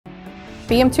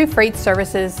BM2 Freight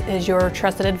Services is your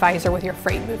trusted advisor with your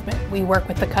freight movement. We work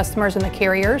with the customers and the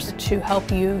carriers to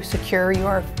help you secure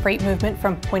your freight movement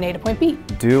from point A to point B.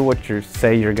 Do what you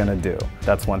say you're going to do.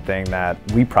 That's one thing that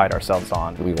we pride ourselves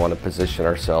on. We want to position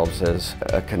ourselves as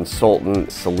a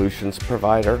consultant solutions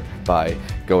provider by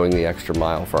going the extra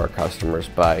mile for our customers,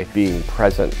 by being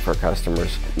present for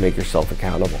customers. Make yourself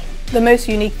accountable. The most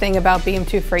unique thing about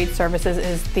BM2 Freight Services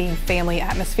is the family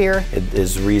atmosphere. It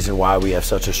is the reason why we have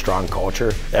such a strong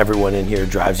culture. Everyone in here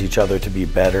drives each other to be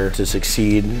better, to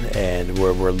succeed, and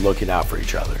we're looking out for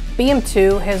each other.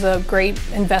 BM2 has a great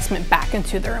investment back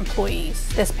into their employees.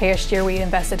 This past year we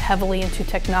invested heavily into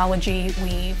technology.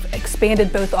 We've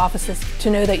expanded both offices to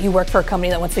know that you work for a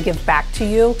company that wants to give back to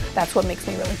you. That's what makes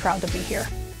me really proud to be here.